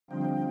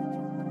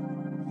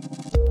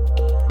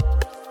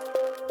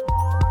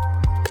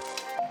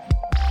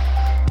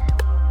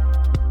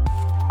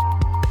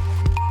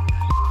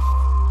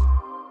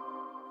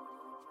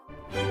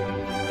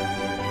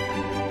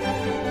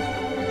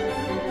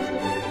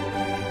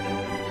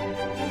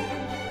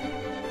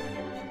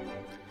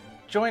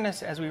Join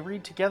us as we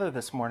read together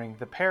this morning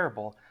the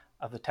parable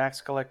of the tax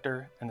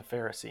collector and the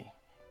Pharisee.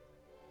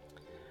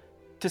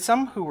 To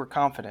some who were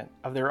confident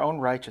of their own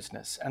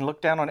righteousness and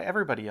looked down on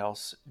everybody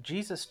else,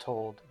 Jesus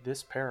told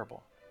this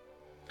parable.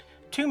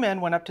 2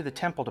 men went up to the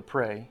temple to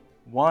pray,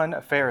 one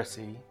a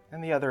Pharisee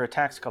and the other a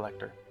tax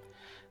collector.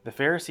 The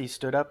Pharisee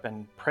stood up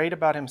and prayed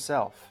about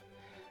himself.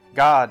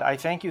 God, I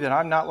thank you that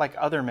I'm not like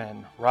other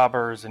men,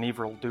 robbers and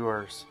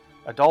evildoers,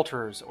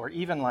 adulterers, or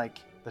even like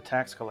the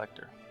tax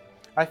collector.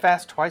 I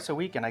fast twice a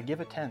week and I give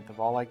a tenth of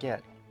all I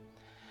get.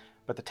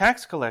 But the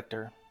tax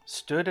collector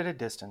stood at a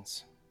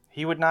distance.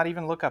 He would not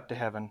even look up to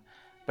heaven,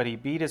 but he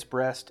beat his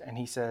breast and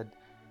he said,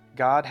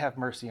 God, have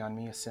mercy on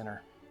me, a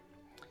sinner.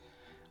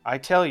 I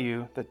tell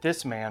you that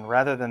this man,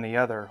 rather than the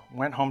other,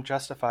 went home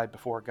justified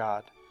before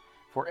God.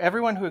 For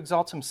everyone who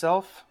exalts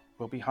himself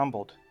will be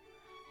humbled,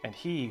 and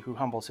he who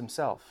humbles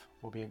himself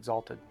will be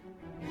exalted.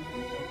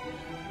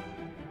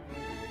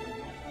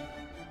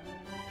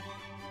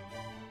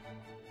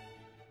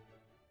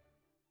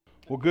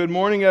 Well, good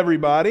morning,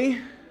 everybody.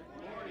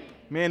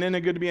 Man, isn't it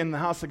good to be in the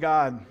house of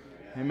God?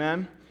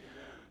 Amen.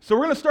 So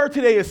we're going to start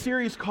today a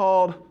series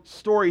called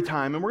Story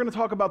Time, and we're going to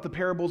talk about the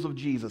parables of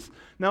Jesus.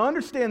 Now,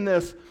 understand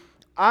this.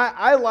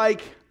 I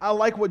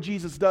like what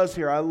Jesus does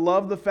here. I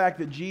love the fact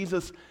that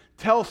Jesus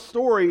tells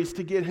stories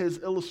to get his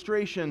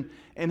illustration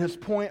and his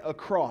point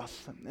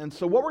across. And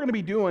so what we're going to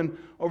be doing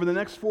over the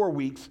next 4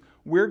 weeks,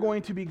 we're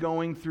going to be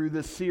going through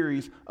this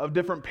series of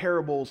different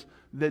parables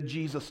that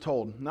Jesus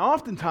told. Now,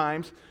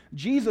 oftentimes,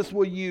 Jesus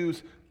will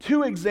use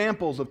 2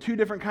 examples of 2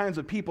 different kinds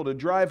of people to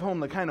drive home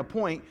the kind of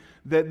point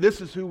that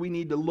this is who we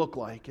need to look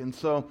like. And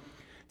so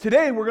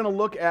today we're going to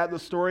look at the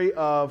story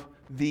of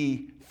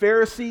the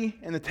Pharisee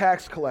and the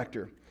tax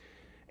collector.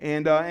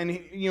 And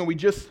you know, we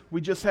just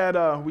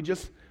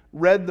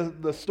read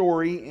the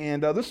story,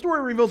 and this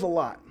story reveals a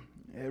lot.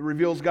 It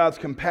reveals God's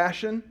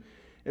compassion.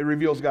 It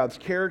reveals God's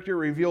character.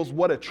 It reveals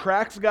what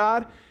attracts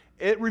God.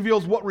 It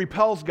reveals what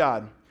repels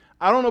God.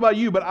 I don't know about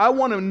you, but I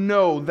want to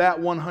know that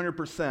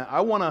 100%.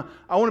 I want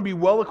to be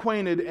well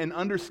acquainted and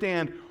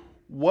understand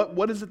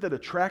what is it that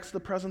attracts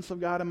the presence of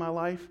God in my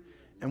life,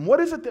 and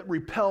what is it that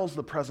repels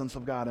the presence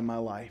of God in my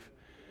life.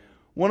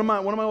 One of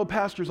my old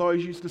pastors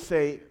always used to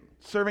say,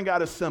 serving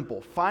God is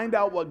simple. Find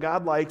out what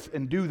God likes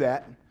and do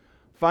that.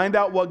 Find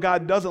out what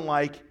God doesn't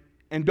like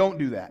and don't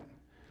do that.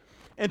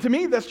 And to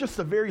me, that's just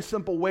a very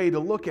simple way to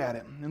look at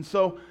it. And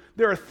so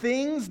there are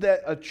things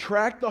that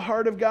attract the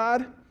heart of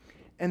God,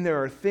 and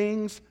there are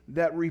things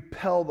that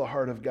repel the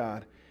heart of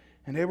God.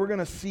 And today we're going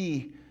to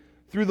see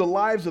through the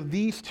lives of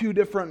these 2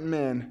 different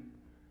men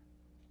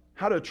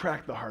how to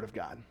attract the heart of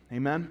God.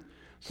 Amen?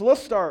 So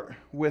let's start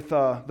with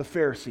the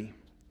Pharisee.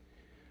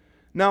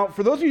 Now,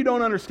 for those of you who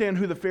don't understand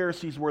who the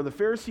Pharisees were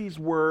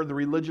the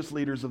religious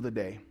leaders of the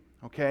day.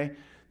 Okay?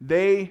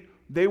 They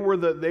were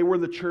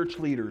the church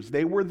leaders.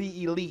 They were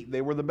the elite.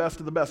 They were the best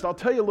of the best. I'll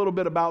tell you a little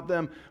bit about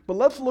them, but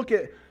let's look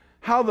at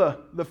how the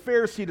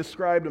Pharisee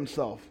described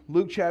himself.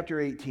 Luke chapter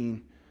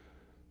 18,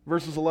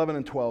 verses 11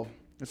 and 12.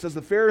 It says,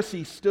 the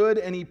Pharisee stood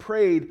and he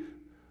prayed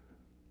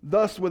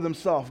thus with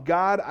himself,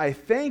 God, I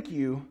thank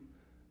you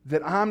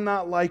that I'm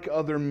not like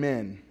other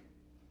men,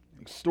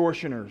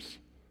 extortioners,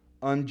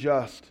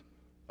 unjust,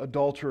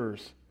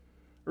 adulterers,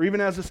 or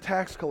even as this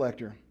tax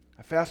collector.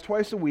 I fast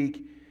twice a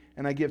week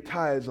and I give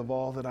tithes of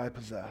all that I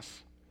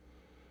possess.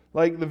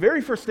 Like, the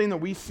very first thing that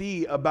we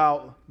see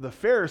about the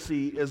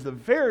Pharisee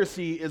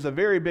is a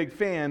very big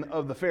fan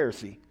of the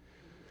Pharisee.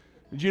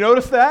 Did you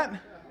notice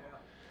that?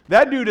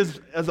 That dude is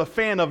a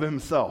fan of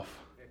himself.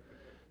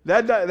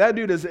 That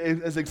dude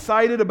is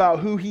excited about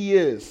who he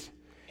is.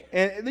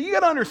 And you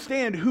got to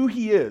understand who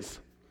he is.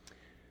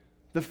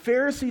 The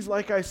Pharisees,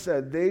 like I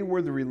said, they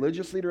were the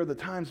religious leader of the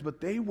times, but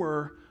they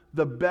were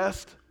the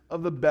best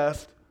of the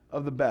best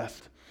of the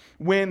best.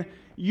 When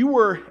you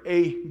were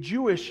a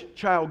Jewish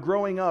child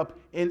growing up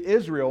in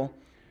Israel,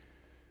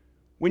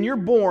 when you're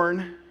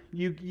born,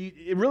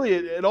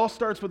 it all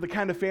starts with the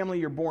kind of family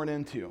you're born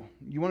into.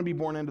 You want to be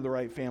born into the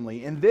right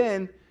family. And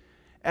then,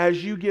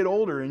 as you get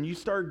older and you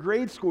start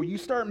grade school, you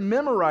start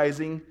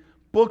memorizing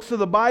books of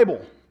the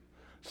Bible.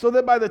 So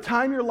that by the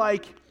time you're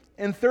like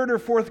in 3rd or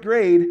 4th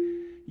grade,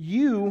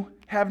 you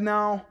have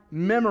now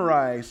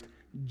memorized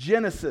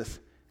Genesis,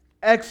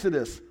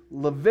 Exodus,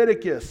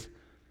 Leviticus,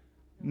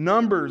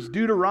 Numbers,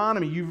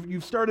 Deuteronomy.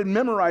 You've started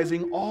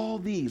memorizing all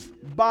these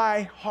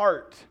by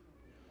heart.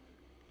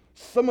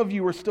 Some of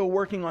you are still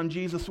working on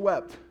Jesus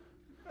Wept.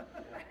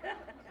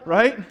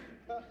 Right?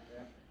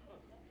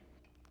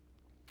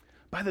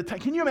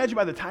 Can you imagine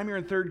by the time you're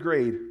in 3rd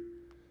grade,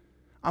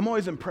 I'm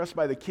always impressed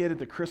by the kid at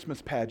the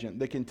Christmas pageant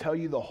that can tell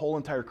you the whole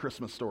entire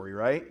Christmas story,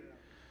 right?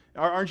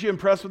 Aren't you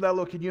impressed with that?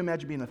 Look, can you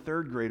imagine being a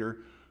 3rd grader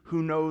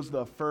who knows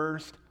the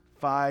first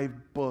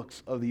 5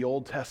 books of the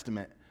Old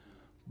Testament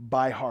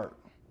by heart?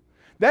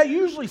 That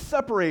usually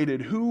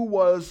separated who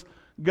was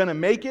going to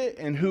make it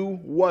and who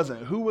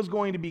wasn't, who was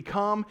going to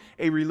become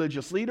a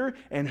religious leader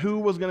and who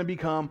was going to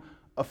become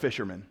a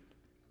fisherman,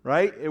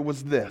 right? It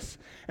was this.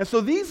 And so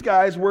these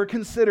guys were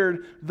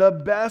considered the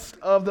best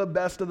of the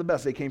best of the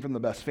best. They came from the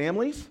best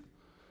families.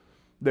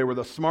 They were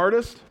the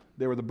smartest,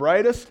 they were the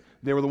brightest,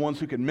 they were the ones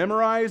who could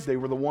memorize, they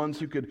were the ones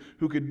who could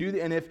do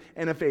and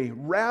if a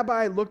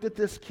rabbi looked at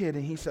this kid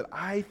and he said,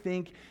 I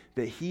think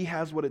that he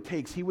has what it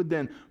takes, he would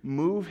then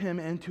move him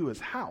into his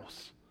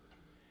house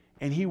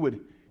and he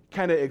would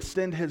kind of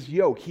extend his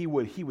yoke. He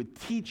would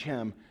teach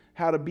him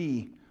how to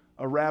be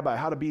a rabbi,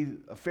 how to be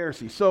a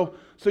Pharisee. So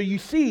you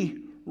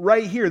see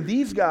right here,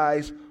 these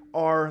guys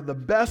are the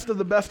best of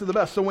the best of the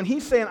best. So when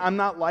he's saying, I'm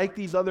not like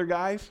these other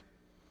guys,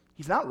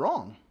 he's not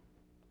wrong.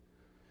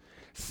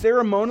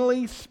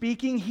 Ceremonially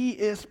speaking, he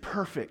is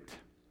perfect.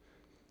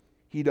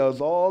 He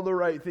does all the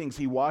right things.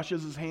 He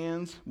washes his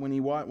hands when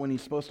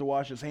he's supposed to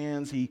wash his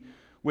hands,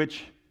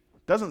 which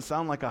doesn't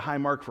sound like a high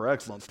mark for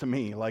excellence to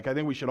me. Like, I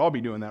think we should all be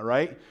doing that,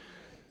 right?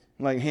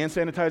 Like hand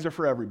sanitizer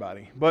for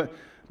everybody. But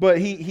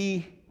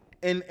he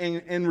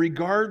in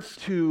regards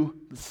to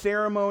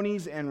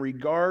ceremonies and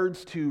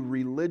regards to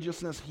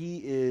religiousness, he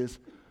is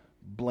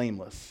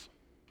blameless.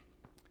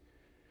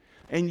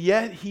 And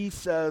yet he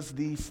says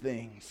these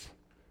things.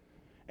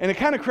 And it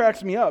kind of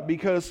cracks me up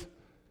because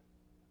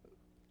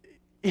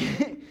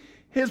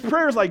his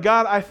prayer is like,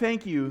 God, I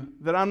thank you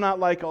that I'm not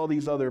like all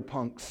these other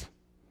punks.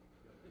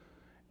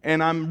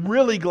 And I'm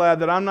really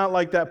glad that I'm not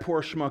like that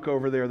poor schmuck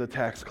over there, the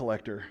tax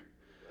collector.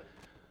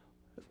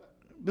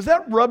 Does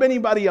that rub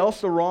anybody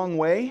else the wrong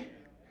way?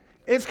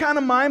 It's kind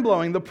of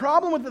mind-blowing. The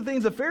problem with the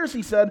things the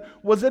Pharisee said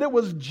was that it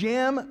was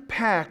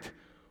jam-packed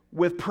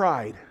with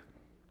pride.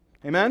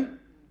 Amen?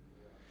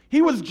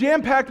 He was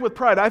jam-packed with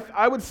pride.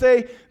 I would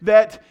say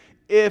that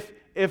if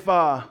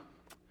the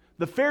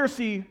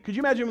Pharisee, could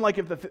you imagine like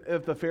if the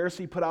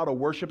Pharisee put out a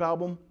worship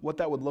album, what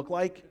that would look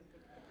like?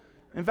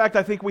 In fact,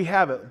 I think we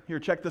have it. Here,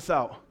 check this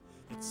out.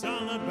 It's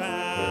all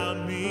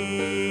about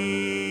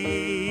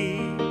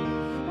me,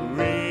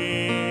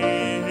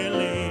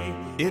 really.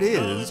 It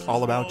is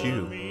all about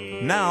you.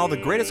 Now, the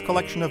greatest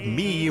collection of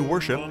me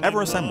worship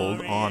ever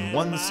assembled on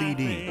one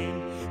CD.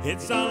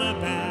 It's all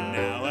about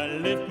now I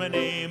lift my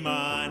name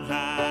on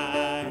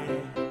high.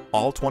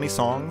 All 20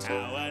 songs,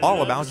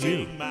 all about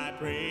you. My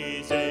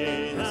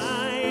praises,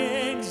 I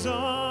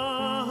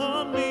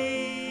exalt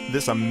me.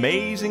 This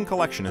amazing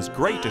collection is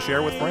great to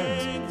share with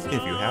friends,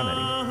 if you have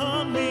any.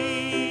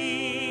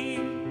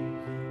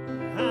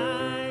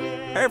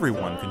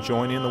 Everyone can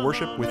join in the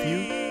worship with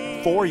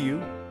you, for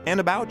you,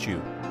 and about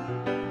you.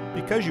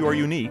 Because you are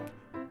unique,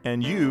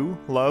 and you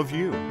love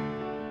you.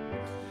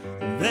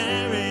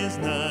 There is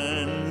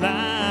none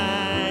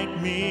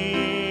like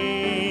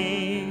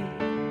me.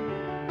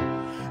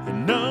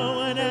 No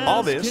one else.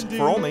 All this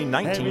for only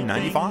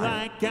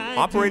 $19.95.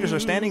 Operators are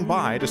standing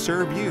by to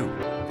serve you.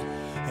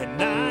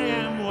 And I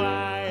am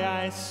why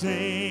I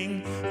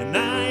sing, and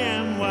I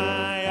am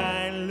why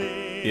I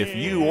live. If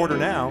you order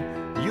now,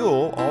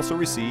 you'll also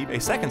receive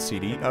a second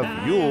CD of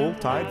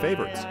Yuletide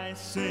favorites.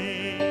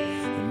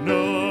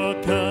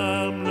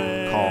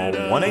 Call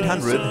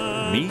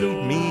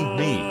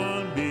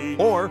 1-800-ME-ME-ME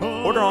or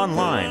order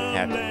online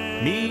at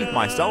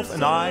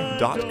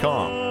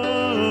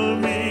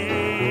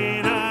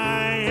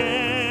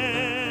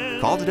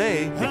memyselfandi.com. Call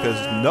today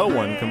because no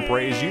one can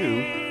praise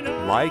you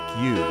like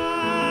you.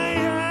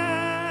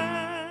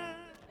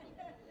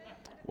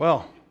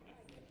 Well,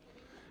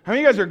 how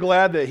many of you guys are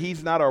glad that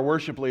he's not our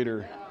worship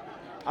leader?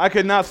 I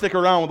could not stick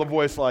around with a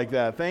voice like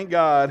that. Thank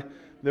God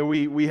that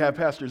we have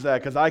Pastor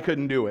Zach, because I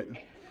couldn't do it.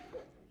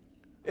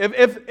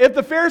 If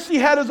the Pharisee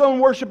had his own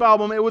worship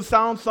album, it would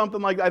sound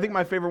something like, I think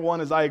my favorite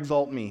one is I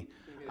Exalt Me.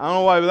 I don't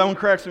know why, but that one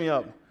cracks me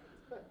up.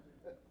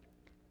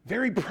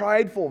 Very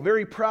prideful,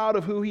 very proud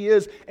of who he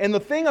is. And the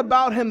thing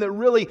about him that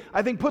really,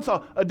 I think, puts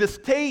a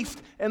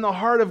distaste in the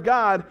heart of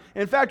God,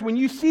 in fact, when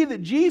you see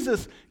that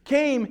Jesus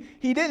came,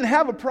 he didn't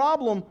have a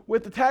problem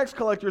with the tax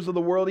collectors of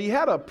the world. He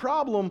had a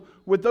problem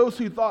with those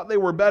who thought they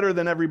were better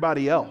than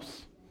everybody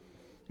else.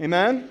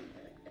 Amen?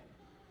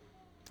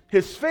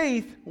 His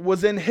faith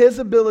was in his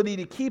ability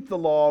to keep the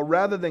law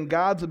rather than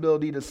God's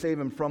ability to save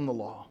him from the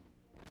law.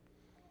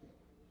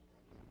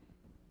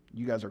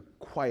 You guys are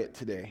quiet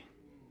today.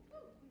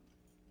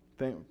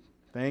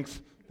 Thanks,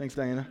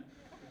 Diana.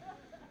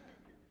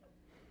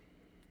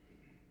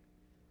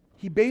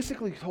 He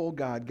basically told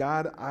God,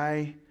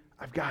 I've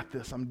got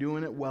this. I'm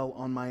doing it well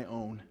on my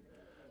own.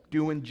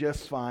 Doing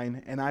just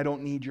fine, and I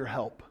don't need your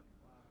help.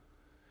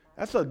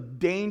 That's a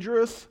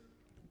dangerous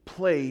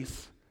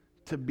place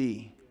to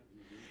be.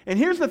 And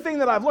here's the thing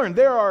that I've learned.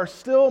 There are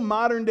still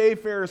modern day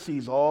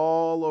Pharisees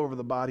all over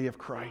the body of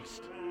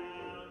Christ.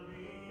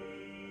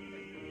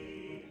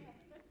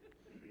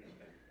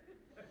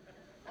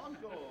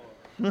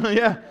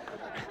 Yeah.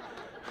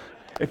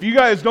 If you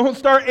guys don't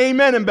start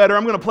amening better,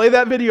 I'm going to play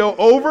that video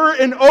over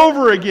and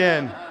over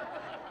again.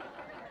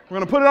 We're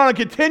going to put it on a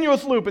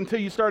continuous loop until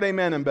you start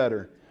amening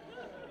better.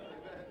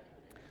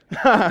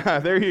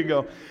 There you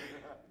go.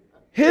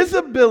 His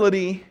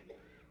ability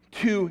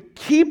to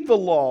keep the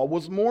law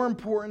was more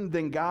important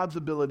than God's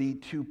ability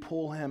to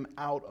pull him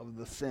out of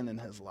the sin in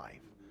his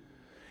life.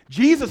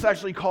 Jesus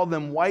actually called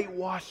them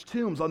whitewashed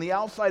tombs. On the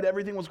outside,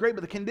 everything was great,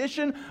 but the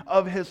condition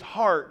of his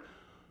heart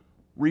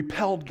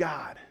repelled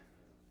God.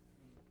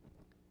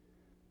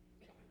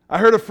 I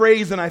heard a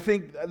phrase, and I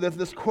think that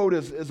this quote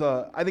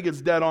I think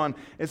it's dead on.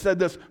 It said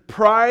this: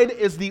 pride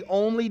is the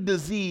only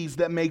disease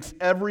that makes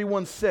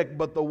everyone sick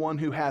but the one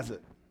who has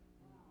it.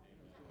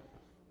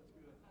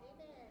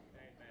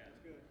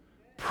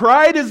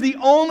 Pride is the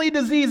only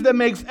disease that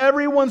makes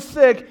everyone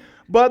sick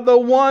but the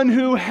one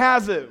who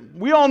has it.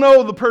 We all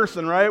know the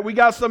person, right? We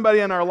got somebody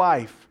in our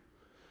life.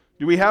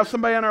 Do we have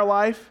somebody in our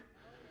life?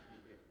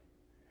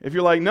 If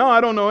you're like, no,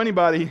 I don't know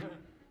anybody,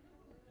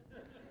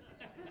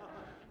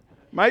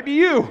 might be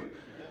you.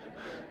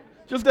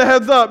 Just a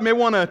heads up, may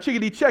want to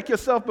chickadee check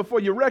yourself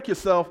before you wreck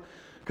yourself,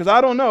 because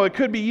I don't know, it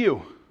could be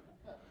you.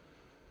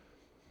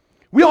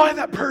 We all have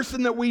that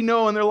person that we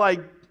know, and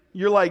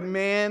you're like,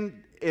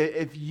 man,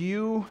 if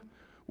you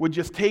would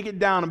just take it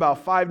down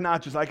about 5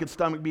 notches, I could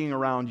stomach being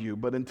around you.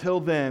 But until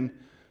then,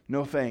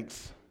 no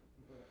thanks.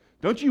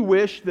 Don't you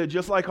wish that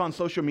just like on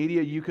social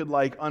media, you could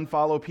like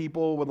unfollow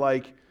people with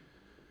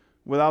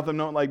without them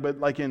knowing,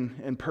 but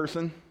in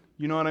person?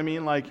 You know what I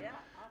mean?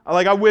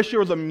 I wish there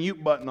was a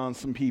mute button on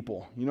some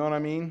people. You know what I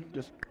mean?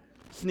 Just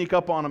sneak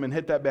up on them and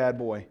hit that bad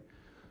boy.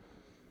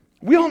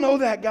 We all know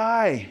that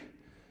guy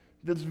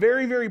that's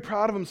very, very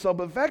proud of himself.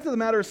 But the fact of the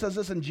matter, it says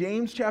this in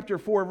James chapter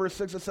 4, verse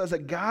 6. It says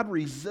that God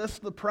resists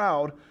the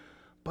proud,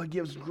 but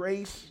gives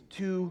grace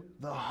to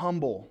the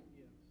humble.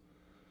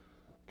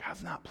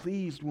 God's not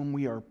pleased when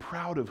we are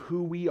proud of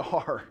who we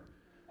are.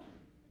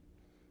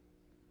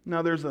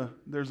 Now, there's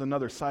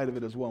another side of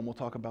it as well, and we'll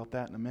talk about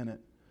that in a minute.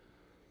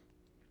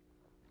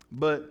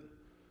 But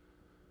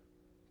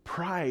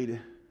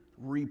pride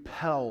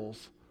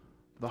repels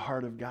the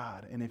heart of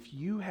God. And if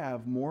you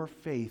have more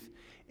faith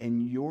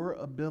in your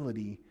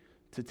ability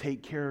to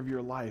take care of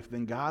your life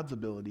than God's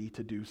ability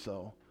to do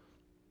so,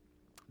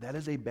 that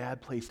is a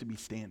bad place to be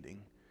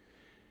standing.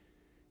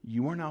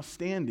 You are now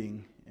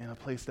standing in a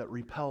place that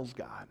repels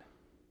God.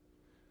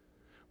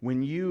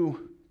 When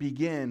you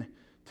begin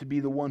to be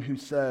the one who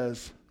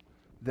says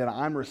that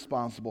I'm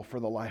responsible for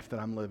the life that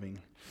I'm living,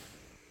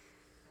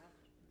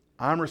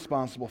 I'm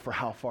responsible for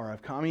how far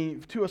I've come. I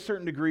mean, to a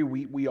certain degree,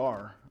 we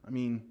are. I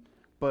mean,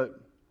 but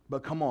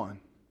come on.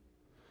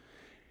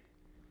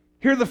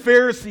 Here the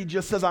Pharisee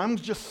just says, I'm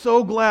just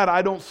so glad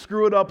I don't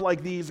screw it up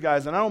like these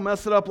guys, and I don't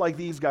mess it up like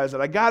these guys,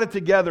 that I got it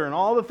together, and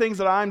all the things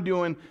that I'm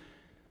doing.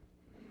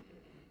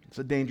 It's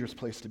a dangerous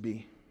place to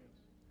be.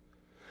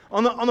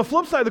 On the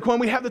flip side of the coin,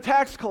 we have the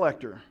tax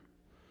collector.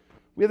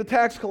 We have the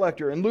tax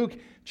collector. In Luke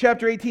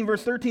chapter 18,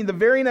 verse 13, the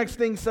very next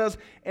thing says,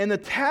 and the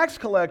tax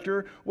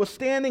collector was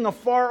standing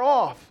afar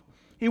off.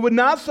 He would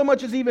not so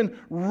much as even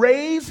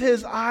raise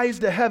his eyes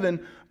to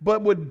heaven,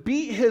 but would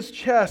beat his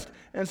chest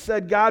and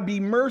said, God,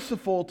 be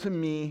merciful to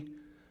me,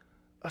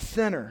 a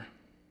sinner.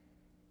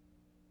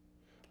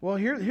 Well,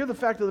 here the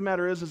fact of the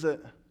matter is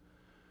that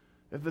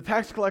if the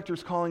tax collector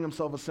is calling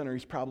himself a sinner,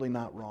 he's probably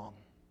not wrong.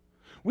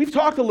 We've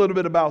talked a little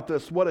bit about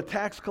this, what a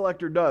tax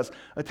collector does.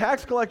 A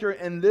tax collector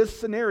in this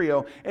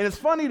scenario, and it's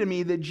funny to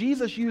me that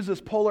Jesus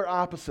uses polar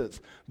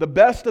opposites. The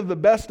best of the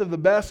best of the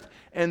best,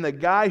 and the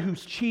guy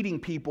who's cheating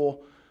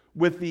people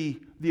with the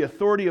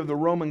authority of the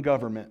Roman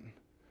government.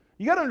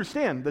 You got to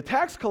understand, the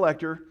tax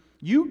collector,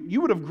 you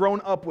would have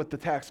grown up with the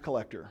tax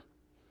collector.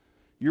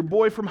 Your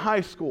boy from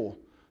high school,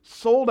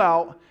 sold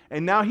out,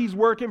 and now he's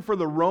working for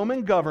the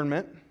Roman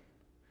government,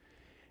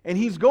 and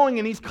he's going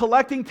and he's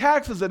collecting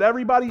taxes at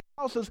everybody's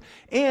houses,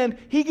 and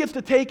he gets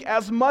to take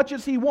as much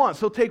as he wants.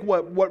 He'll take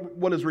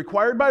what is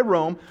required by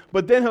Rome,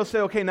 but then he'll say,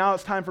 okay, now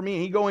it's time for me.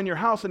 And he'd go in your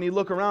house and he'd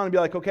look around and be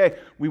like, okay,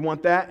 we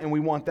want that and we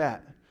want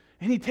that.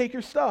 And he'd take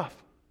your stuff.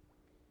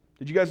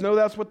 Did you guys know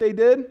that's what they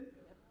did?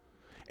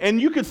 And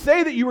you could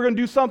say that you were going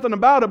to do something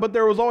about it, but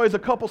there was always a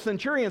couple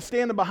centurions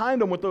standing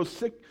behind them with those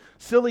sick,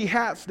 silly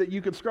hats that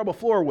you could scrub a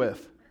floor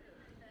with.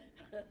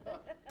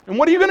 And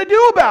what are you going to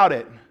do about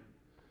it?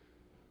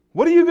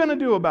 What are you going to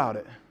do about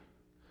it?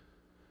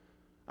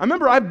 I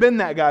remember I've been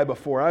that guy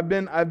before. I've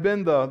been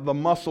the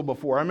muscle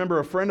before. I remember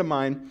a friend of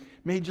mine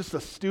made just a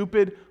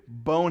stupid,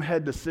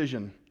 bonehead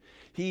decision.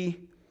 He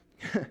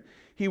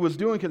was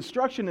doing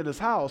construction at his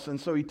house, and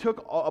so he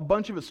took a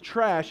bunch of his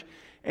trash,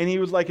 and he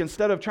was like,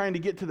 instead of trying to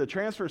get to the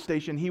transfer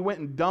station, he went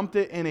and dumped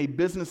it in a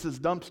business's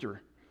dumpster.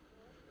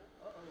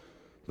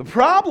 The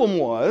problem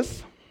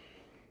was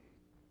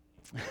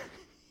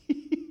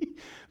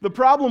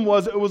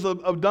it was a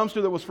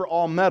dumpster that was for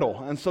all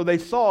metal. And so they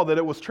saw that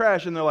it was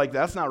trash, and they're like,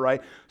 that's not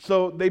right.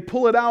 So they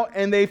pull it out,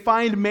 and they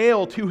find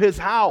mail to his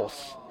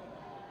house.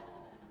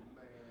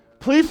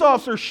 Police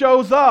officer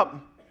shows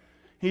up.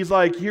 He's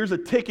like, here's a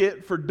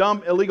ticket for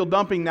illegal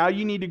dumping. Now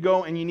you need to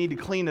go and you need to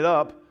clean it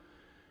up.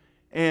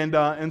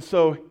 And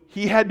so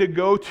he had to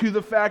go to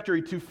the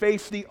factory to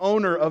face the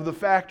owner of the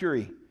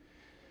factory.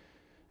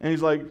 And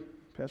he's like,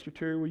 Pastor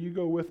Terry, will you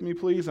go with me,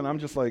 please? And I'm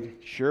just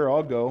like, sure,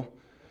 I'll go.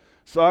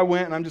 So I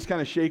went, and I'm just kind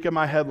of shaking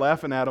my head,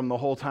 laughing at him the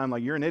whole time,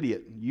 like, you're an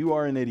idiot. You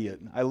are an idiot.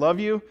 I love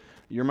you.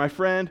 You're my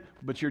friend,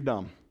 but you're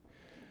dumb.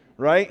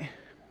 Right?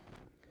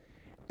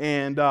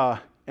 And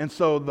And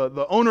so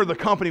the owner of the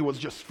company was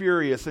just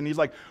furious, and he's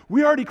like,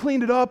 we already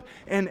cleaned it up,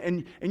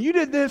 and you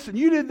did this, and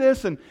you did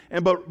this,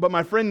 but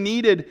my friend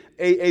needed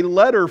a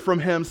letter from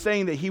him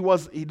saying that he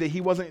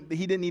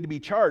didn't need to be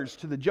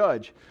charged to the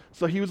judge.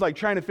 So he was like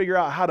trying to figure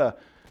out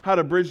how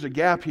to bridge the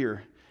gap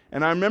here.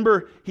 And I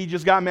remember he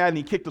just got mad and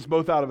he kicked us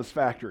both out of his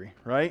factory,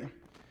 right?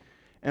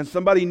 And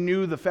somebody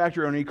knew the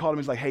factory owner. He called him.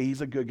 He's like, hey,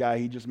 he's a good guy.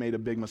 He just made a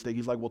big mistake.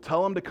 He's like, well,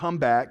 tell him to come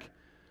back.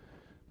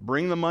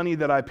 Bring the money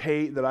that I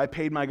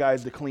paid my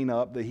guys to clean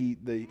up that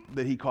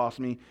he cost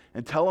me,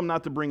 and tell him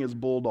not to bring his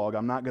bulldog.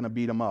 I'm not going to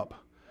beat him up.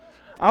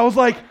 I was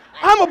like,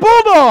 I'm a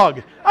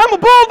bulldog. I'm a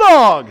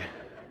bulldog.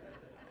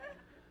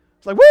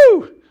 It's like,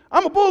 woo!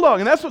 I'm a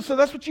bulldog, and that's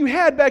what you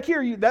had back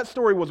here. That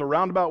story was a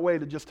roundabout way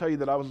to just tell you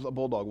that I was a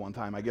bulldog one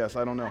time. I guess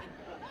I don't know.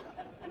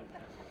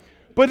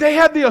 But they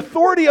had the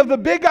authority of the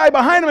big guy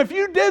behind them. If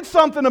you did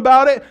something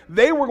about it,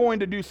 they were going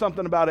to do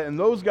something about it. And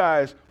those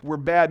guys were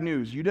bad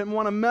news. You didn't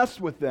want to mess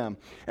with them.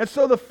 And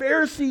so the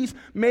Pharisees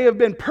may have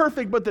been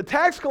perfect, but the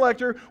tax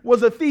collector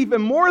was a thief.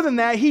 And more than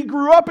that, he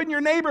grew up in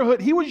your neighborhood.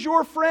 He was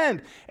your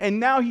friend. And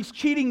now he's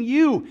cheating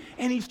you.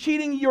 And he's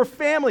cheating your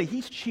family.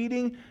 He's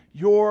cheating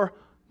your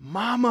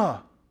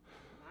mama.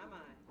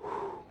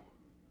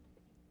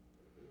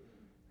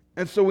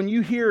 And so when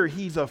you hear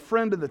he's a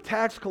friend of the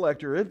tax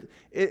collector,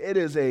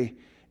 it's a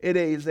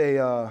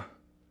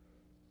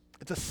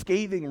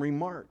scathing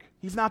remark.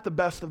 He's not the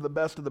best of the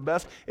best of the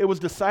best. It was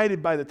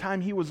decided by the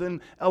time he was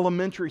in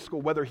elementary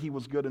school whether he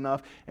was good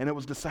enough, and it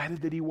was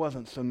decided that he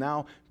wasn't. So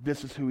now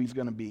this is who he's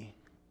going to be.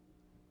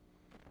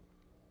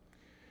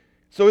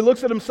 So he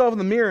looks at himself in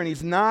the mirror and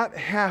he's not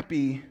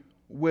happy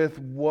with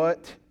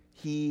what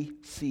he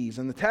sees.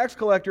 And the tax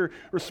collector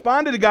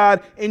responded to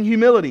God in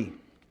humility.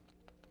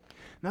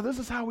 Now, this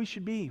is how we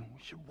should be.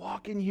 We should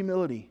walk in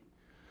humility.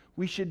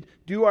 We should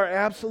do our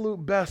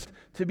absolute best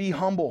to be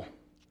humble.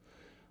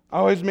 I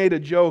always made a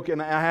joke,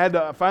 and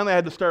I finally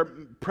had to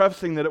start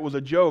prefacing that it was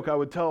a joke. I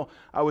would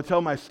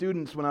tell my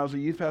students when I was a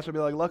youth pastor, I'd be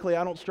like, luckily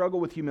I don't struggle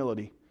with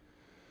humility.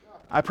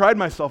 I pride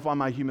myself on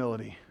my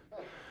humility.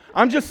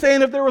 I'm just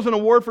saying if there was an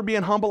award for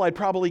being humble, I'd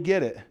probably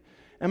get it.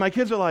 And my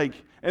kids are like,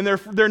 and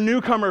their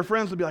newcomer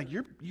friends would be like,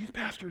 your youth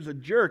pastor is a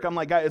jerk. I'm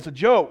like, guys, it's a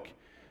joke.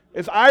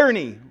 It's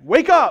irony.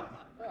 Wake up.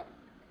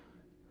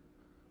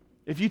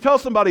 If you tell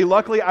somebody,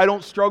 luckily I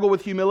don't struggle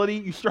with humility,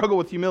 you struggle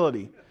with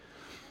humility.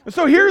 And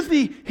so here is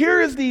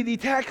the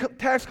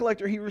tax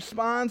collector. He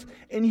responds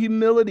in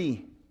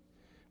humility,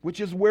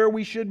 which is where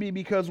we should be,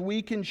 because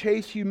we can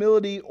chase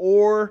humility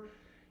or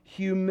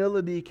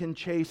humility can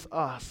chase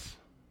us.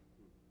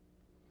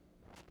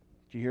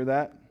 Did you hear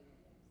that?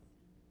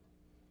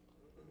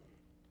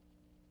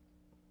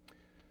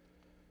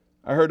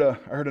 I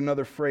heard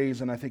another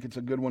phrase, and I think it's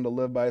a good one to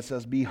live by. It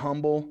says, be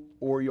humble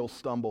or you'll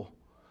stumble.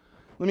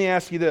 Let me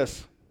ask you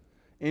this.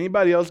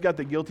 Anybody else got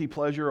the guilty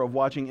pleasure of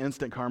watching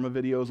instant karma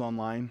videos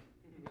online?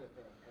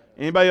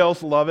 Anybody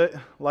else love it?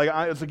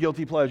 It's a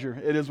guilty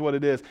pleasure. It is what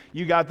it is.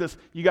 You got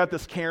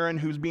this Karen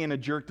who's being a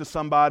jerk to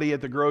somebody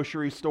at the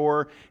grocery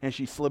store, and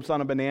she slips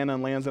on a banana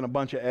and lands in a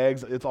bunch of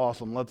eggs. It's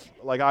awesome.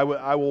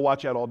 I will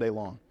watch that all day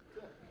long.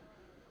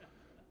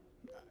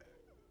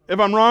 If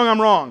I'm wrong,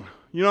 I'm wrong.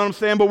 You know what I'm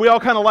saying? But we all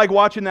kind of like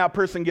watching that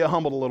person get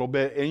humbled a little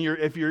bit. And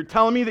if you're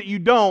telling me that you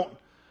don't,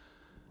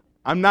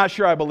 I'm not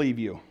sure I believe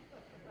you.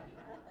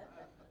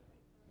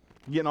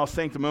 You're getting all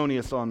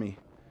sanctimonious on me.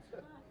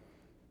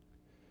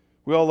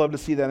 We all love to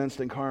see that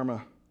instant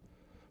karma.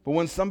 But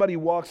when somebody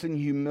walks in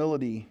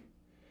humility,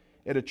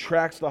 it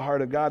attracts the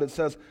heart of God. It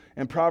says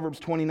in Proverbs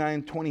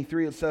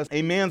 29:23, it says,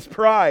 a man's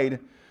pride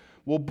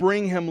will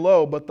bring him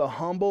low, but the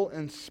humble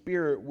in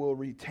spirit will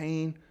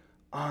retain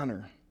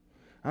honor.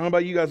 I don't know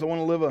about you guys. I want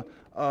to live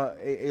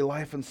a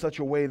life in such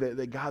a way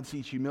that God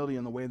sees humility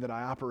in the way that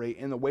I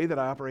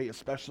operate,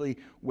 especially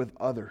with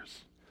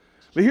others.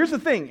 But here's the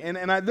thing,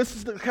 and this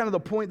is kind of the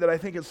point that I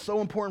think is so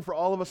important for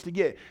all of us to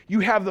get. You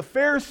have the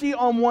Pharisee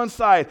on one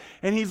side,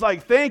 and he's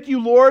like, thank you,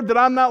 Lord, that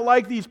I'm not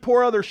like these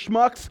poor other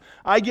schmucks.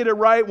 I get it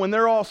right when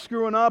they're all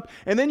screwing up.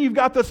 And then you've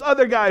got this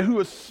other guy who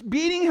is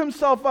beating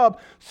himself up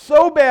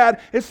so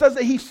bad, it says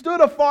that he stood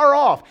afar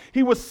off.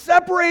 He was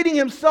separating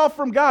himself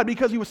from God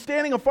because he was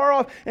standing afar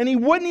off, and he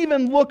wouldn't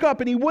even look up,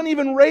 and he wouldn't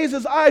even raise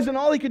his eyes, and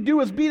all he could do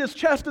was beat his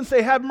chest and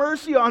say, have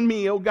mercy on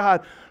me, O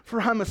God, for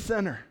I'm a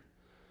sinner.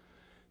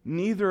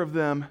 Neither of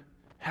them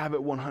have it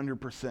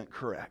 100%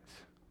 correct.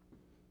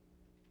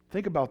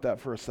 Think about that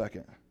for a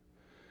second.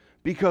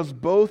 Because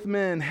both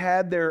men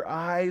had their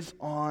eyes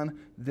on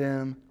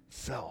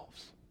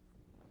themselves.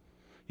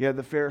 You had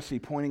the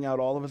Pharisee pointing out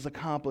all of his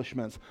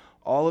accomplishments,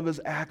 all of his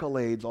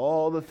accolades,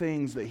 all the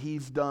things that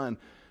he's done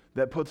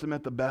that puts him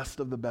at the best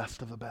of the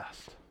best of the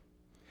best.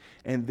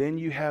 And then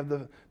you have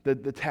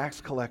the tax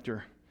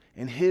collector,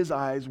 and his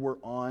eyes were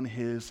on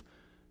his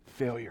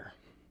failure.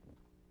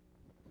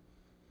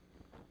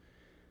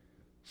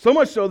 So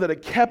much so that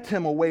it kept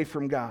him away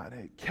from God.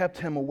 It kept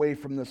him away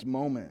from this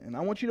moment. And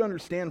I want you to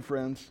understand,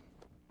 friends,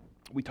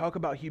 we talk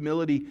about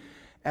humility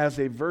as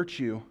a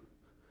virtue,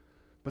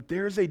 but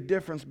there's a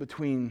difference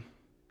between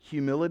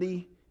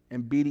humility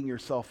and beating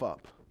yourself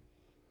up.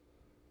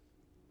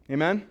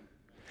 Amen?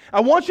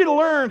 I want you to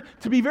learn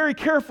to be very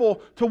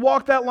careful to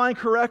walk that line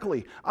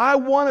correctly. I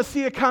want to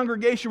see a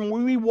congregation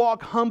where we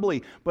walk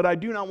humbly, but I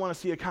do not want to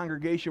see a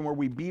congregation where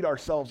we beat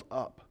ourselves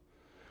up.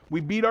 We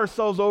beat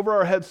ourselves over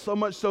our heads so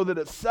much so that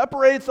it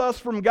separates us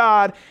from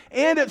God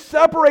and it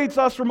separates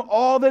us from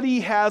all that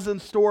He has in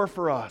store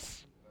for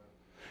us.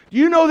 Do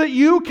you know that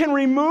you can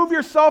remove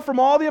yourself from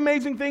all the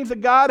amazing things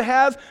that God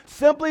has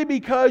simply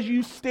because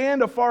you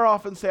stand afar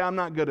off and say, I'm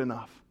not good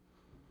enough?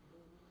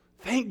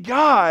 Thank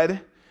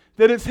God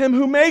that it's Him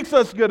who makes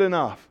us good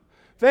enough.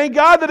 Thank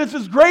God that it's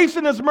His grace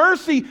and His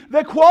mercy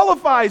that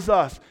qualifies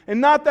us and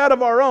not that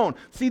of our own.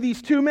 See,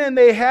 these two men,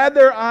 they had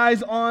their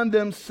eyes on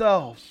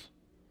themselves.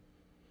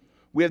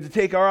 We have to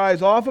take our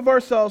eyes off of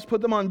ourselves,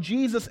 put them on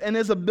Jesus and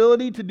His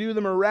ability to do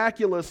the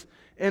miraculous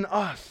in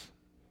us.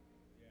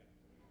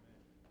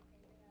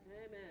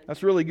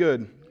 That's really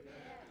good.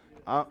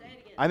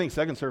 I think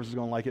second service is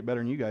going to like it better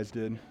than you guys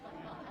did.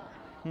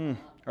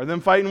 Are them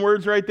fighting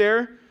words right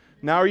there?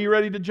 Now are you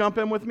ready to jump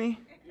in with me?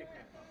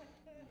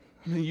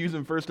 I'm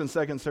using first and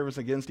second service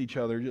against each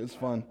other. It's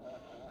fun.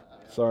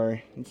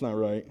 Sorry, it's not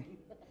right.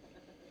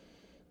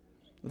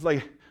 It's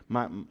like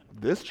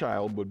this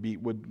child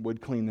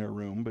would clean their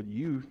room, but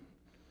you,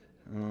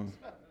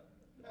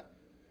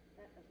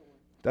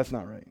 that's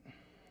not right.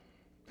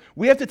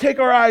 We have to take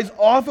our eyes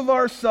off of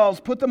ourselves,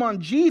 put them on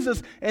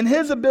Jesus and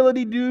His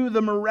ability to do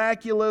the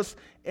miraculous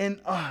in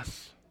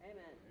us.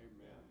 Amen.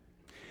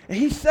 And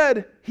He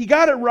said, He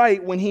got it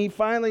right when He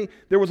finally,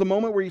 there was a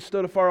moment where He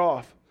stood afar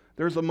off.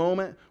 There was a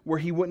moment where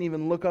He wouldn't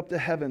even look up to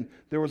heaven.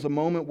 There was a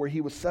moment where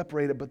He was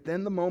separated. But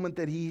then the moment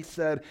that He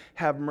said,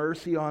 have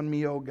mercy on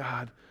me, O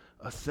God,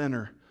 a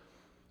sinner,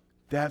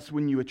 that's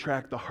when you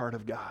attract the heart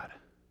of God.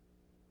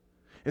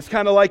 It's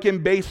kind of like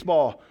in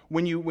baseball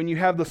when you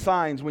have the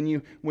signs.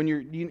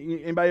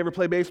 Anybody ever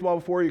play baseball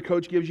before? Your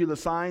coach gives you the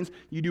signs.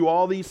 You do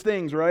all these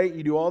things, right?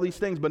 You do all these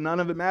things, but none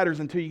of it matters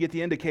until you get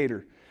the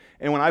indicator.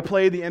 And when I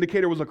played, the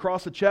indicator was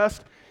across the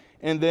chest,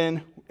 and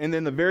then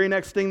the very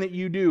next thing that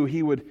you do,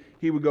 he would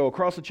go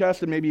across the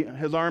chest and maybe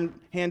his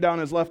hand down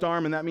his left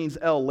arm, and that means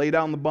L, lay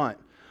down the bunt.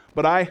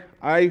 But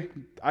I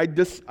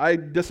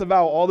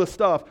disavow all this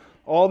stuff,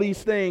 all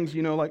these things,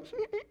 like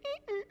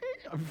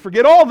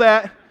forget all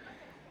that.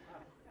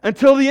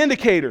 Until the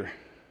indicator.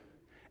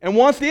 And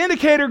once the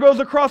indicator goes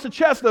across the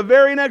chest, the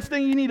very next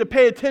thing you need to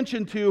pay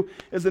attention to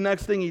is the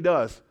next thing He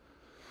does.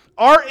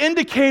 Our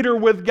indicator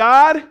with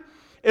God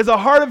is a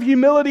heart of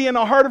humility and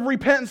a heart of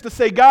repentance to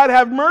say, God,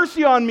 have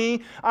mercy on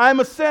me,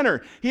 I'm a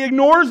sinner. He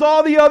ignores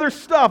all the other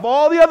stuff,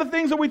 all the other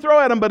things that we throw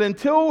at Him, but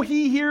until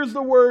He hears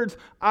the words,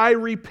 I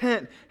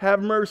repent,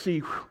 have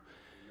mercy,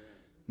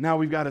 now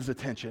we've got His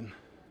attention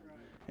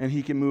and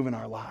He can move in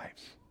our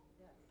lives.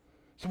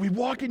 So we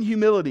walk in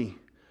humility.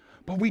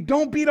 But we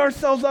don't beat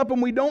ourselves up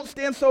and we don't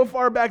stand so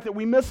far back that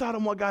we miss out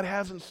on what God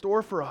has in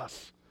store for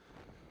us.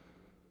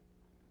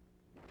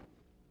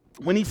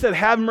 When He said,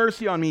 have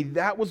mercy on me,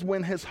 that was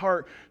when His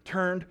heart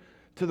turned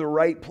to the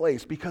right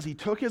place because He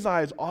took His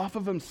eyes off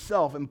of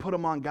Himself and put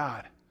them on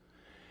God.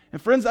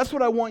 And friends, that's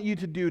what I want you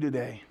to do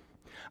today.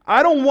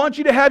 I don't want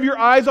you to have your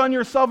eyes on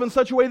yourself in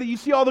such a way that you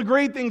see all the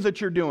great things that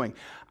you're doing.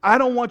 I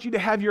don't want you to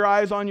have your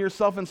eyes on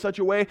yourself in such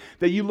a way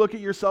that you look at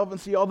yourself and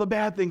see all the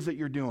bad things that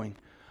you're doing.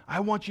 I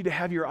want you to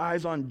have your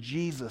eyes on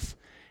Jesus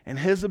and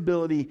His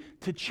ability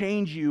to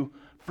change you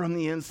from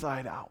the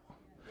inside out.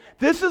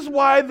 This is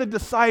why the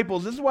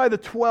disciples, this is why the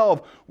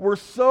 12 were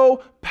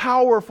so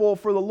powerful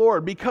for the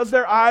Lord, because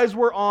their eyes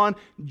were on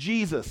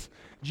Jesus.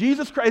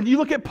 Jesus Christ. And you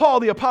look at Paul,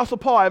 the Apostle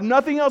Paul, I have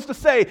nothing else to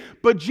say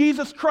but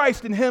Jesus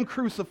Christ and Him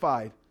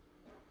crucified.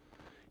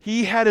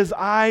 He had his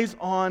eyes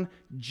on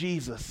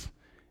Jesus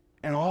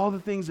and all the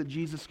things that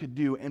Jesus could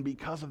do, and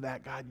because of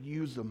that, God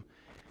used them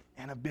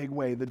in a big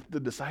way. The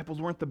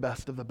disciples weren't the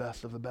best of the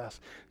best of the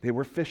best. They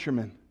were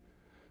fishermen.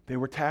 They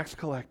were tax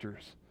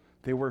collectors.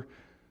 They were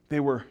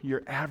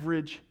your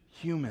average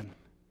human,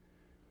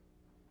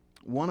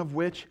 one of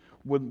which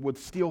would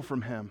steal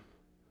from Him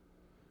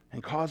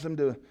and cause him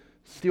to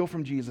steal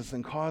from Jesus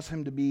and cause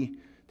Him to be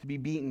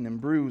beaten and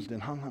bruised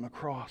and hung on a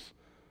cross.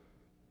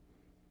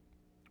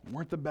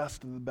 Weren't the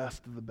best of the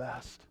best of the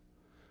best.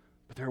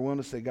 But they're willing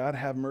to say, God,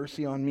 have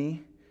mercy on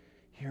me.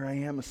 Here I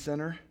am, a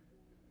sinner.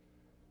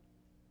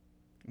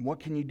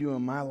 What can you do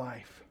in my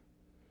life?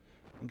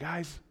 And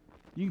guys,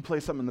 you can play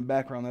something in the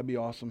background. That'd be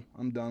awesome.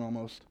 I'm done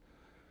almost.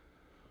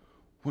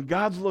 When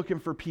God's looking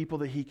for people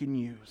that He can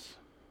use,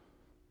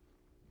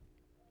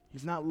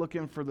 He's not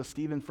looking for the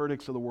Stephen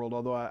Furticks of the world,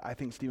 although I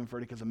think Stephen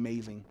Furtick is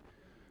amazing.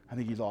 I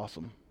think he's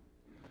awesome.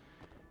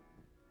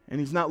 And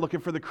He's not looking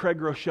for the Craig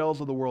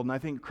Rochelles of the world, and I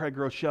think Craig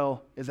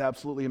Rochelle is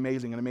absolutely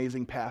amazing, an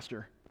amazing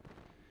pastor.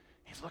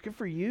 He's looking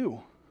for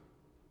you.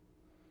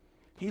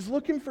 He's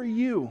looking for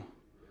you.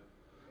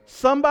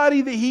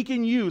 Somebody that He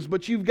can use,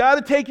 but you've got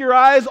to take your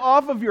eyes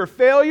off of your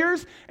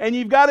failures, and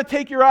you've got to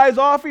take your eyes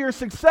off of your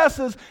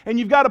successes, and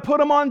you've got to put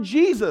them on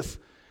Jesus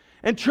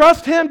and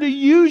trust Him to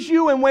use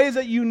you in ways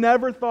that you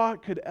never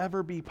thought could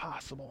ever be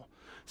possible.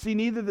 See,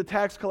 neither the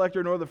tax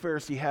collector nor the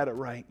Pharisee had it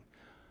right,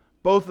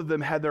 Both of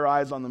them had their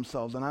eyes on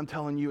themselves. And I'm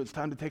telling you, it's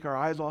time to take our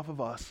eyes off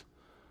of us,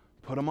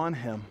 put them on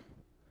Him,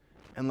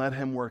 and let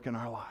Him work in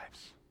our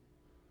lives.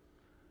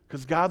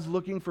 Because God's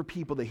looking for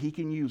people that He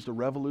can use to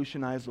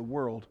revolutionize the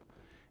world.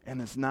 And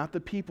it's not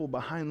the people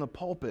behind the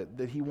pulpit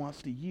that He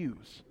wants to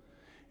use.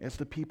 It's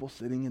the people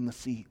sitting in the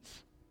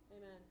seats.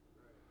 Amen.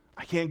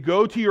 I can't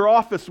go to your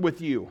office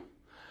with you.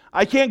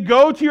 I can't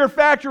go to your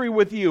factory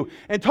with you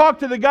and talk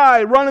to the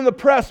guy running the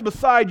press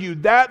beside you.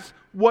 That's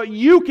what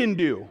you can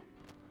do.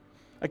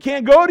 I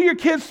can't go to your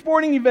kids'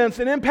 sporting events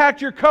and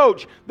impact your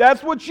coach.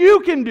 That's what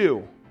you can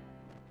do.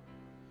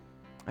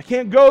 I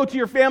can't go to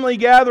your family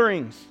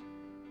gatherings.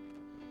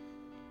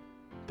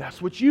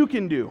 That's what you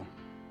can do.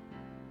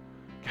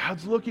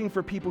 God's looking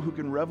for people who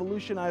can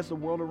revolutionize the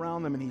world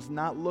around them, and He's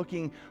not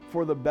looking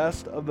for the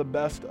best of the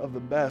best of the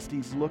best.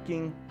 He's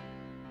looking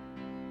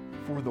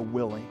for the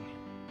willing,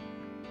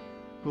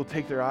 who will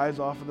take their eyes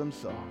off of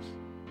themselves,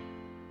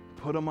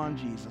 put them on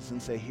Jesus,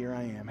 and say, here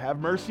I am. Have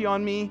mercy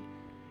on me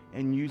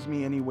and use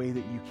me any way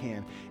that you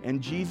can.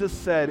 And Jesus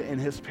said in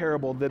His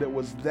parable that it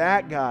was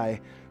that guy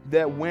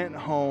that went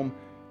home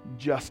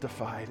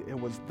justified. It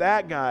was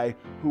that guy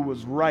who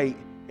was right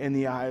in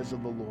the eyes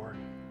of the Lord.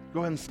 Go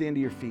ahead and stand to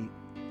your feet.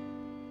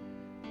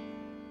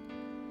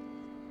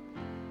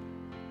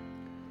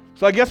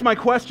 So I guess my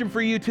question for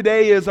you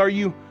today is, are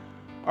you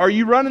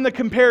running the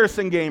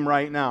comparison game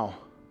right now?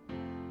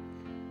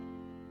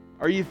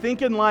 Are you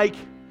thinking like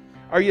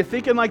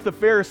the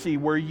Pharisee,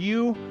 where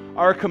you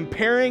are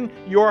comparing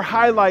your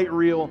highlight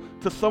reel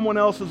to someone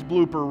else's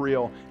blooper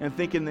reel and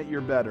thinking that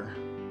you're better?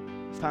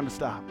 It's time to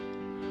stop.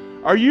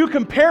 Are you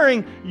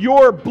comparing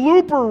your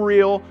blooper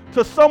reel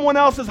to someone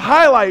else's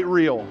highlight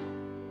reel?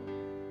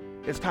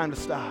 It's time to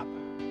stop.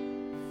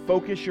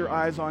 Focus your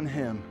eyes on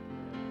Him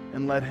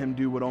and let Him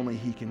do what only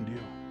He can do.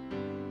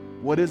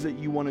 What is it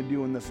you want to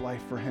do in this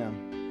life for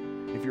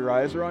Him? If your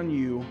eyes are on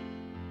you,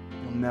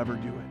 you'll never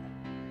do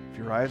it. If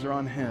your eyes are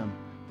on Him,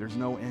 there's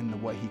no end to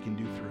what He can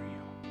do through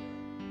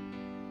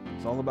you.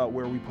 It's all about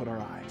where we put our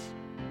eyes.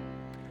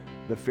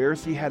 The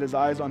Pharisee had his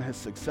eyes on his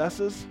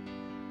successes.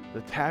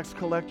 The tax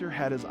collector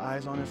had his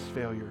eyes on his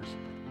failures.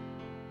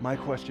 My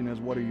question is,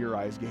 what are your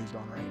eyes gazed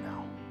on right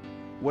now?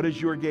 What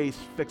is your gaze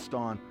fixed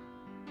on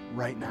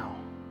right now?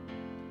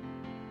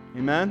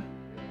 Amen?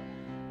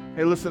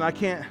 Hey, listen,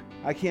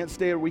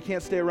 we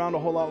can't stay around a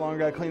whole lot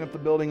longer. I clean up the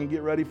building and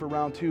get ready for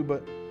round 2,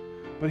 but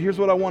here's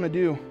what I want to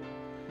do.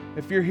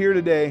 If you're here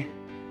today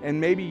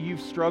and maybe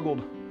you've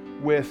struggled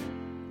with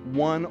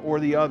one or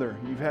the other,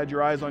 you've had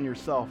your eyes on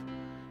yourself,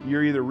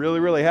 you're either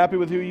really, really happy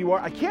with who you are.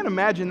 I can't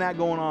imagine that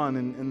going on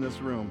in this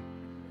room.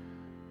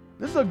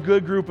 This is a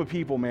good group of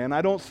people, man.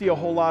 I don't see a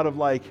whole lot of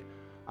like,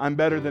 I'm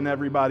better than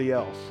everybody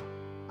else.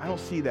 I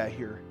don't see that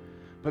here.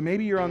 But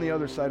maybe you're on the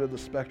other side of the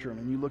spectrum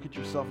and you look at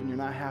yourself and you're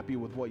not happy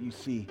with what you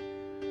see.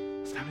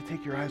 It's time to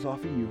take your eyes off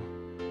of you.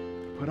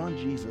 Put on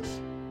Jesus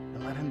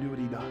and let Him do what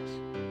He does.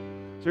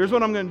 So here's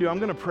what I'm going to do. I'm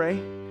going to pray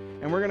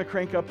and we're going to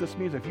crank up this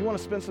music. If you want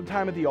to spend some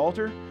time at the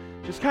altar,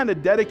 just kind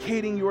of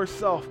dedicating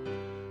yourself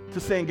to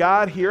saying,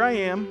 God, here I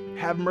am,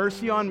 have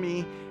mercy on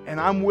me, and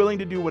I'm willing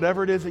to do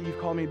whatever it is that you've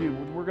called me to do.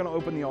 We're going to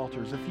open the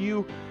altars. If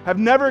you have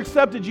never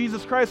accepted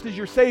Jesus Christ as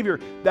your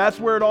Savior, that's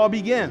where it all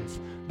begins.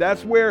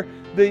 That's where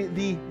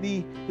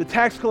the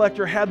tax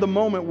collector had the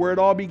moment where it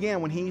all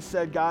began, when he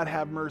said, God,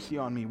 have mercy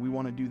on me. We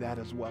want to do that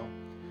as well.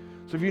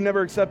 So if you've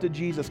never accepted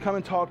Jesus, come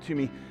and talk to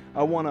me.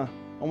 I want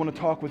to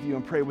talk with you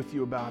and pray with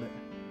you about it.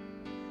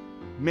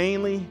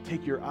 Mainly,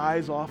 take your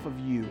eyes off of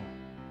you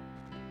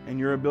and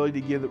your ability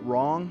to get it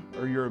wrong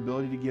or your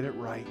ability to get it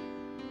right,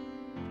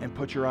 and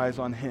put your eyes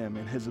on Him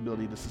and His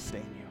ability to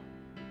sustain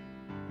you,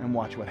 and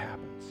watch what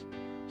happens.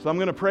 So I'm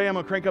going to pray. I'm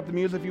going to crank up the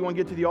music. If you want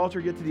to get to the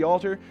altar, get to the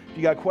altar. If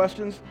you got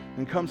questions,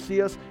 then come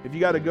see us. If you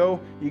got to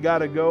go, you got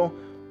to go.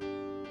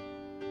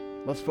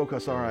 Let's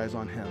focus our eyes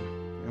on Him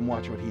and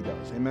watch what He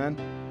does. Amen.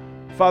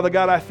 Father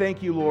God, I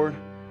thank you, Lord,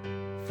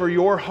 for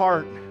your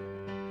heart.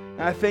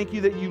 And I thank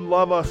you that you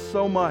love us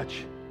so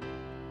much,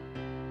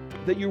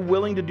 that you're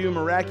willing to do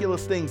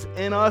miraculous things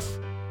in us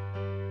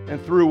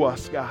and through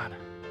us, God.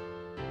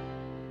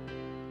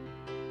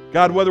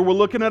 God, whether we're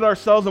looking at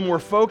ourselves and we're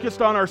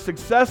focused on our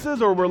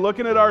successes, or we're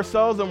looking at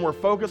ourselves and we're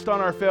focused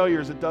on our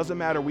failures, it doesn't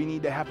matter. We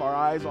need to have our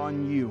eyes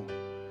on you.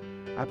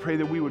 I pray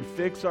that we would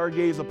fix our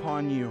gaze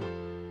upon you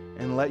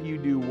and let you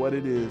do what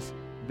it is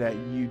that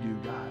you do,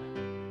 God.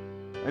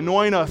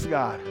 Anoint us,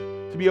 God,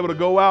 to be able to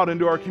go out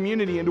into our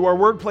community, into our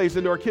workplace,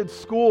 into our kids'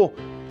 school,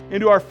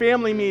 into our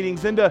family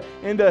meetings, into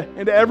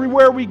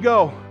everywhere we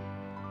go.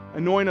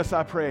 Anoint us,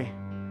 I pray,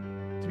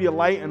 to be a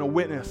light and a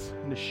witness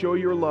and to show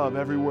your love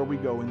everywhere we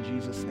go, in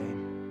Jesus'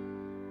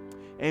 name.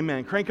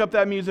 Amen. Crank up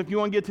that music. If you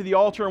want to get to the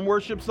altar and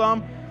worship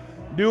some,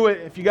 do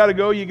it. If you got to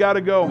go, you got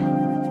to go.